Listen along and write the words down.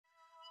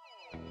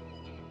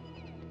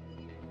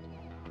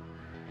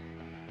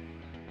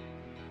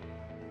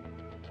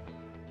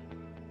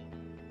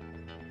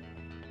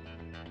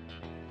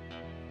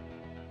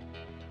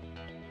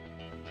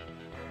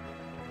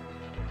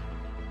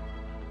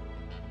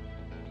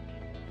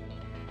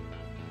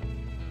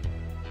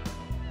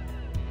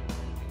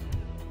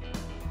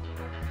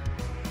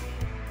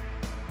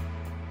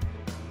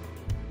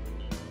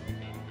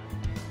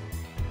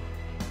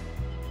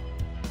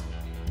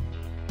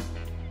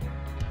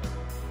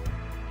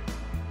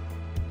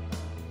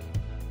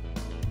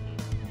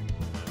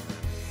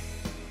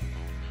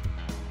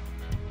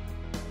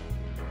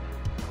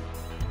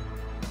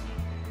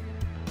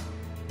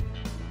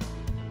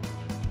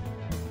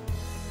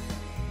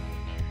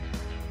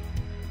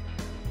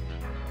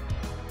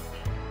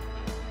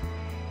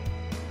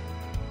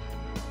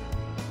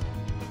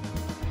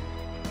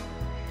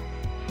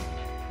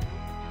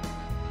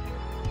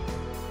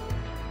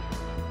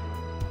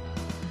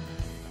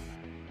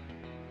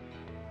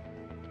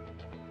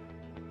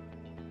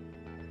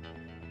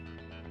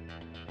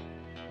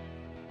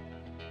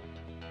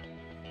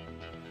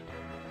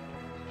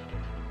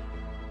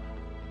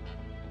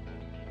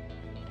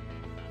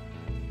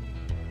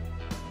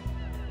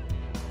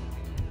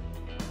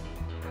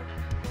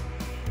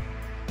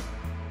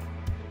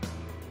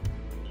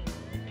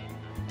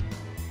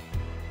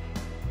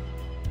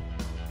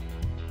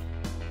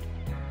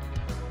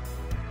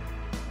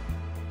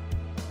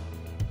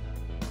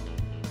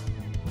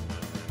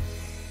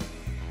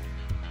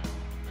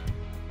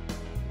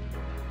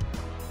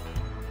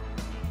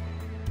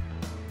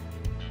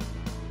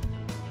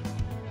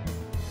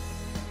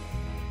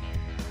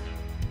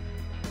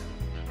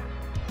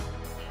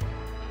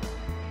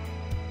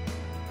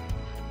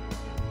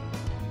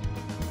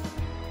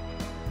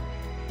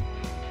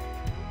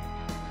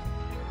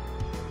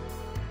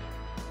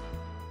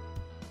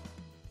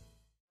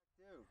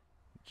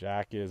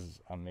Jack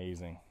is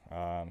amazing.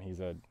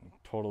 He's a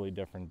totally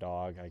different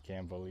dog. I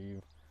can't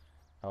believe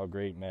how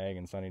great Meg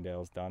and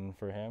Sunnidale's done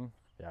for him.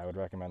 Yeah, I would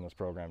recommend this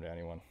program to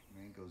anyone.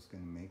 Mango's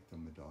gonna make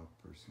them a dog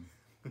person.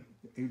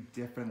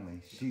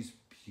 Differently. She's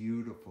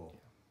beautiful.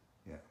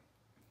 Yeah.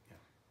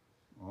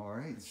 All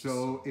right.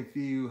 So if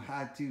you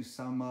had to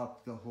sum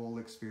up the whole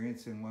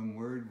experience in one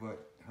word,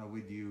 how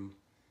would you?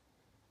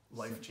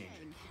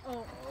 Life-changing.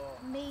 Oh,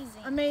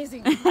 amazing.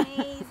 Amazing.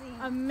 Amazing.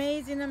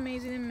 Amazing,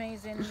 amazing,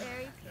 amazing.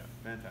 Very Yeah,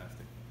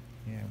 fantastic.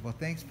 Yeah. Well,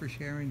 thanks for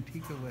sharing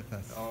Tika with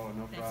us. Oh,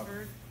 no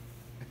problem.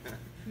 Thanks for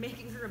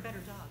making her a better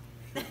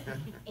dog.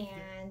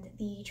 And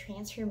the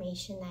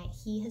transformation that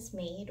he has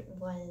made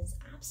was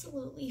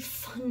absolutely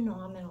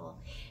phenomenal.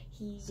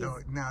 So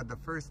now the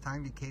first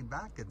time you came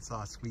back and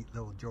saw sweet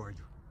little George.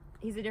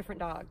 He's a different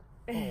dog.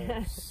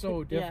 Oh,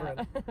 so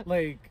different. Yeah.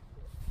 Like,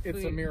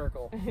 it's a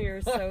miracle.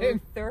 You're so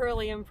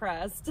thoroughly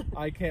impressed.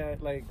 I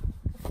can't, like,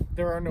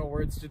 there are no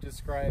words to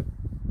describe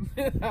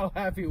how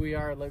happy we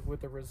are, like,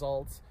 with the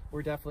results.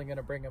 We're definitely going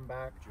to bring him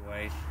back.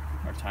 Enjoy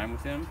our time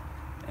with him,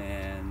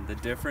 and the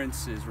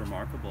difference is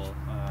remarkable.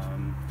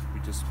 We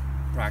just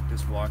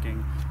practiced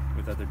walking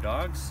with other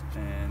dogs,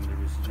 and there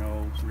was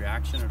no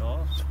reaction at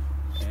all,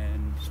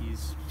 and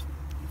he's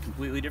a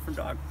completely different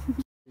dog.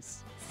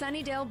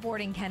 Sunnidale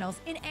Boarding Kennels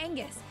in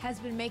Angus has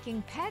been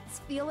making pets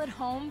feel at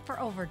home for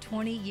over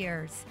 20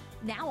 years.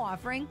 Now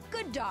offering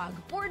Good Dog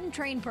Board and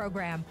Train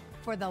program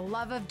for the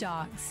love of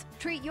dogs.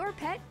 Treat your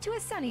pet to a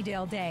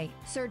Sunnidale day.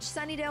 Search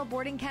Sunnidale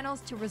Boarding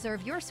Kennels to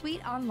reserve your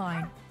suite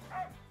online.